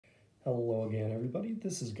Hello again, everybody.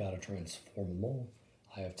 This has Gotta Transform 'Em All.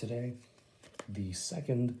 I have today the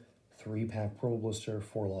second 3-pack promo blister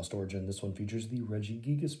for Lost Origin. This one features the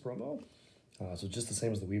Regigigas promo. So just the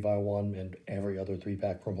same as the Weavile one and every other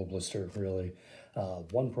 3-pack promo blister, really.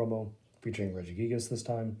 One promo featuring Regigigas this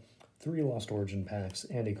time, 3 Lost Origin packs,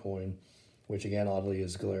 and a coin, which again, oddly,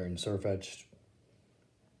 is Galarian Surfetched.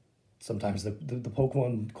 Sometimes the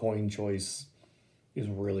Pokemon coin choice is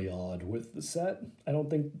really odd with the set. I don't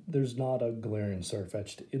think there's not a Galarian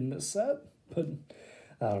Surfetched in this set, but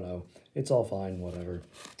I don't know. It's all fine, whatever.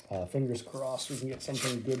 Fingers crossed we can get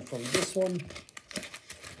something good from this one.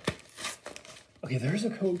 Okay, there's a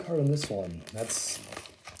code card on this one. That's...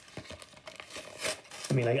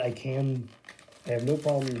 I mean, I have no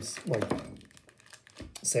problems, like,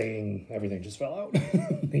 saying everything just fell out.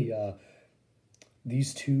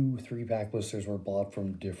 These 2 3-pack blisters were bought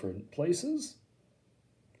from different places.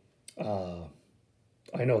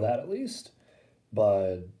 I know that at least,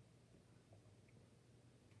 but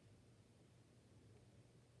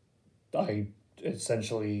I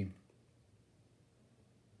essentially,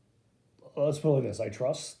 let's put it like this, I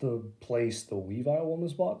trust the place the Weavile one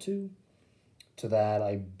was bought to. To that,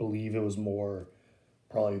 I believe it was more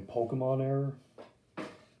probably Pokemon error,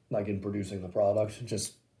 like in producing the product,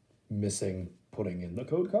 just missing putting in the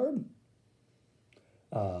code card.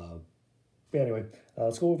 But anyway,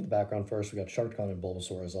 let's go over the background first. We got Sharkon and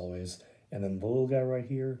Bulbasaur as always. And then the little guy right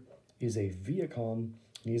here is a Viacon,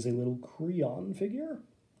 and he's a little Creon figure.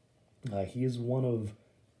 He is one of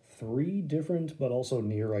 3 different but also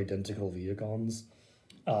near identical Viacons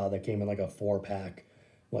that came in like a 4-pack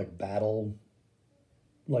like battle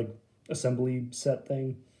like assembly set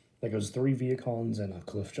thing. Like it was 3 Viacons and a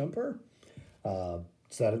Cliff Jumper. So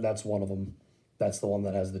that's one of them. That's the one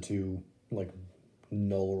that has the 2 like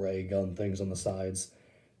null ray gun things on the sides.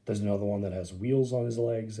 There's another one that has wheels on his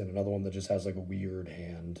legs and another one that just has like a weird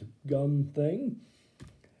hand gun thing.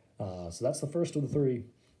 So that's the first of the 3.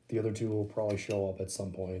 The other 2 will probably show up at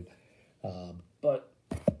some point. But,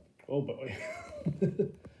 oh boy.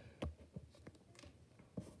 Let's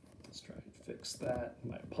try and fix that.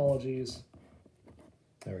 My apologies.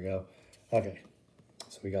 There we go. Okay.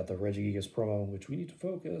 So we got the Regigigas promo, which we need to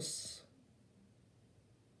focus.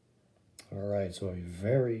 All right, so a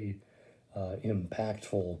very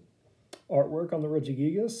impactful artwork on the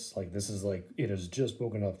Regigigas. Like, this is like, it has just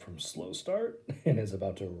woken up from slow start and is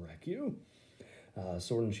about to wreck you.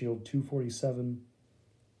 Sword and Shield 247.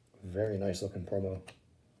 Very nice looking promo.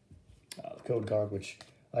 Code card, which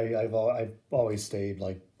I've always stayed,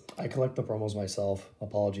 like, I collect the promos myself.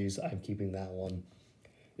 Apologies, I'm keeping that one.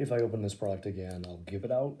 If I open this product again, I'll give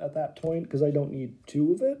it out at that point because I don't need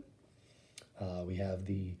 2 of it. We have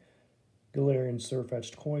the Galarian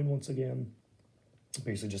Surfetched coin once again.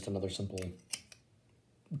 Basically just another simple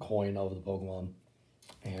coin of the Pokemon.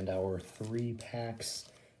 And our 3 packs,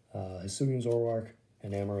 Hisuian Zoroark,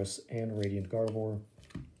 Enamorus, and Radiant Gardevoir.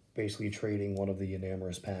 Basically trading one of the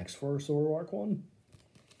Enamorus packs for Zoroark one,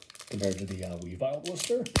 compared to the Weavile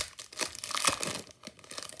blister.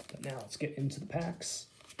 But now let's get into the packs,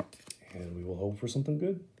 and we will hope for something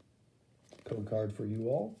good. Code card for you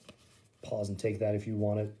all. Pause and take that if you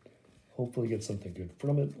want it. Hopefully get something good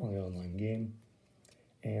from it on the online game.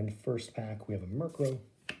 And first pack, we have a Murkrow,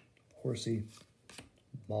 Horsey,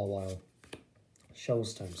 Mawile,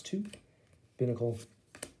 Shells ×2, Binnacle,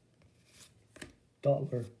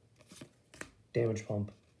 Dottler, Damage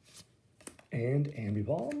Pump, and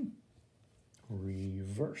Ambipom.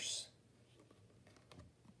 Reverse.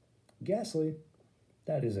 Ghastly,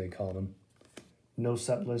 that is a common. No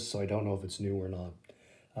set list, so I don't know if it's new or not.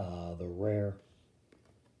 The rare.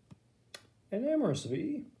 Enamorus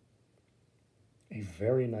V. A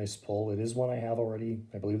very nice pull. It is one I have already.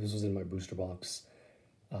 I believe this was in my booster box.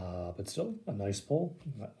 But still, a nice pull.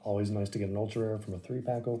 Always nice to get an ultra rare from a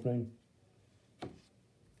 3-pack opening.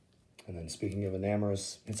 And then speaking of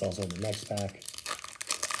Enamorus, it's also in the next pack.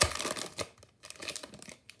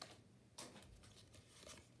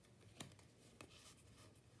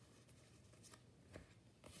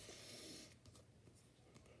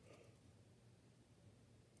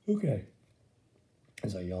 Okay.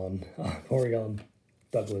 As I yawn, Porygon,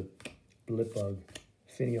 Douglet, Blipbug,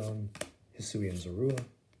 Finneon, Hisuian Zorua,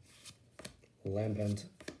 Lampent,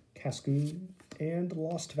 Cascoon, and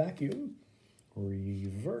Lost Vacuum.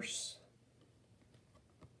 Reverse.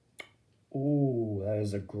 Ooh, that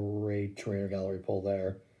is a great Trainer Gallery pull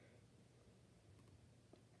there.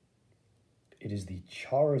 It is the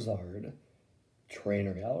Charizard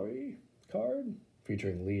Trainer Gallery card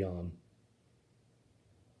featuring Leon.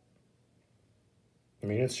 I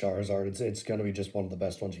mean, it's Charizard. It's going to be just one of the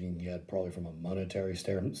best ones you can get, probably from a monetary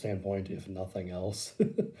standpoint, if nothing else.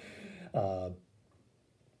 uh,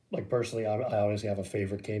 like, personally, I honestly have a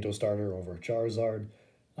favorite Kanto starter over Charizard,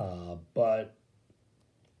 but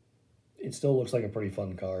it still looks like a pretty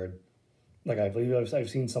fun card. Like, I believe I've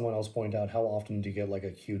seen someone else point out, how often do you get, like, a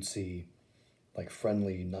cutesy, like,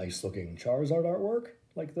 friendly, nice-looking Charizard artwork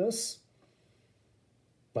like this?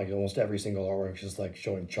 Like, almost every single artwork is just, like,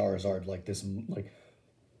 showing Charizard, like, this, like,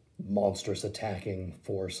 monstrous attacking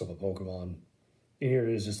force of a Pokemon. And here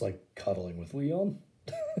it is just, like, cuddling with Leon.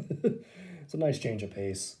 It's a nice change of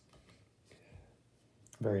pace.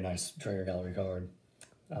 Very nice Trainer Gallery card.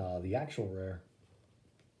 The actual rare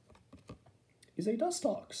is a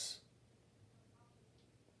Dustox.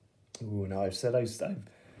 Ooh, now I've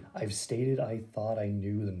stated I thought I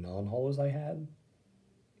knew the non-holos I had.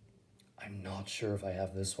 I'm not sure if I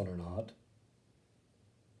have this one or not.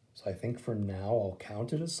 So I think for now I'll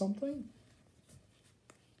count it as something.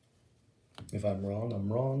 If I'm wrong,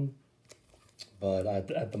 I'm wrong. But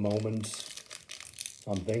at the moment,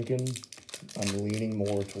 I'm leaning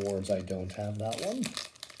more towards I don't have that one.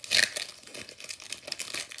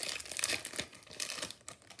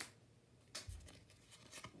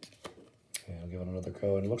 Okay, I'll give it another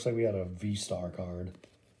code. It looks like we had a V-Star card.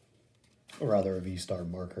 Or rather a V-Star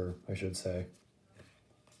marker, I should say.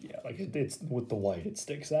 Yeah, like it's with the white, it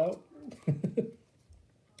sticks out.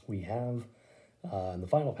 We have, in the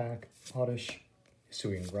final pack, Oddish,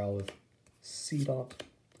 Hisuian Growlithe, Seedot,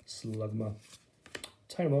 Slugma,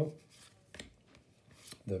 Tynamo,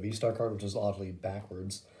 the V-Star card, which is oddly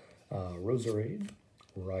backwards, Roserade,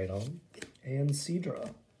 Rhydon, and Seadra.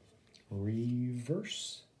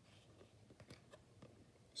 Reverse.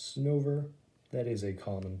 Snover, that is a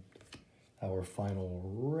common. Our final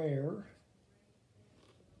rare,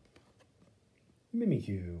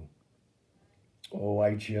 Mimikyu. Oh,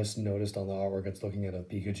 I just noticed on the artwork it's looking at a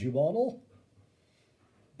Pikachu bottle.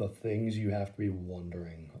 The things you have to be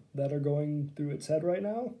wondering that are going through its head right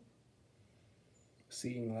now.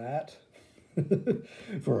 Seeing that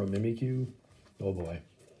for a Mimikyu, oh boy.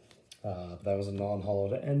 That was a non-holo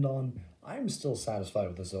to end on. I'm still satisfied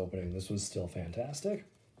with this opening. This was still fantastic.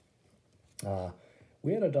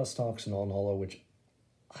 We had a Dustox non-holo, which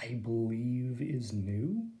I believe is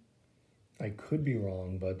new. I could be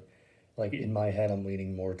wrong, but like in my head, I'm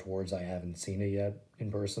leaning more towards I haven't seen it yet in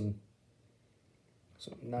person.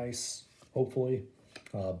 So nice, hopefully.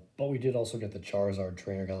 But we did also get the Charizard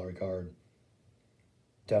Trainer Gallery card.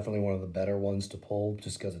 Definitely one of the better ones to pull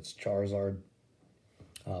just because it's Charizard.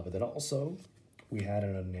 But then also, we had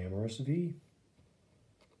an Enamorous V,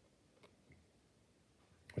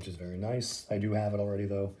 which is very nice. I do have it already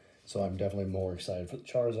though, so I'm definitely more excited for the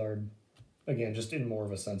Charizard. Again, just in more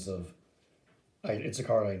of a sense of, it's a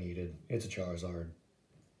card I needed. It's a Charizard.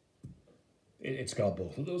 It's got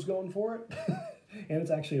both of those going for it. And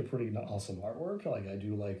it's actually a pretty awesome artwork. Like, I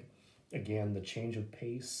do like, again, the change of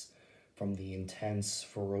pace from the intense,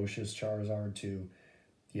 ferocious Charizard to,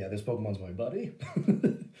 yeah, this Pokemon's my buddy.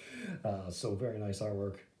 So very nice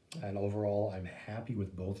artwork. And overall, I'm happy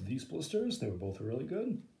with both of these blisters. They were both really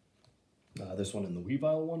good. This one and the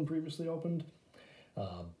Weavile one previously opened.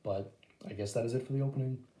 But I guess that is it for the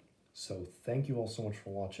opening. So thank you all so much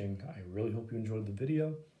for watching. I really hope you enjoyed the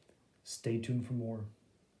video. Stay tuned for more.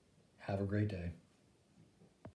 Have a great day.